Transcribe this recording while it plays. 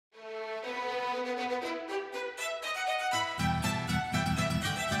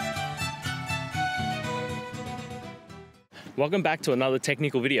Welcome back to another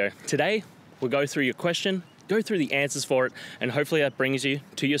technical video. Today, we'll go through your question, go through the answers for it, and hopefully that brings you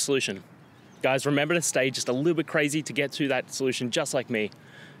to your solution. Guys, remember to stay just a little bit crazy to get to that solution just like me.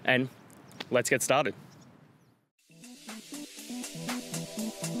 And let's get started.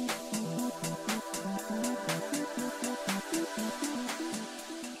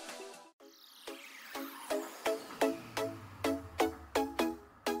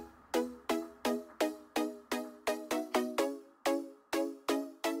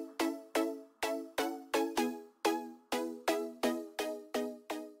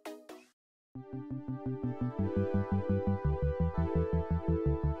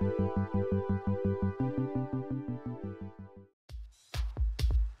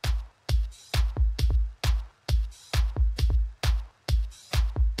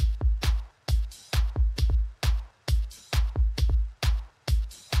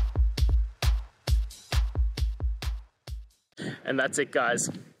 And that's it, guys.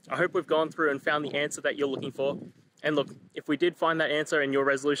 I hope we've gone through and found the answer that you're looking for. And look, if we did find that answer in your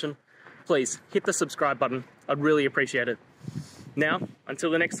resolution, please hit the subscribe button. I'd really appreciate it. Now,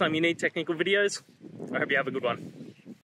 until the next time you need technical videos, I hope you have a good one.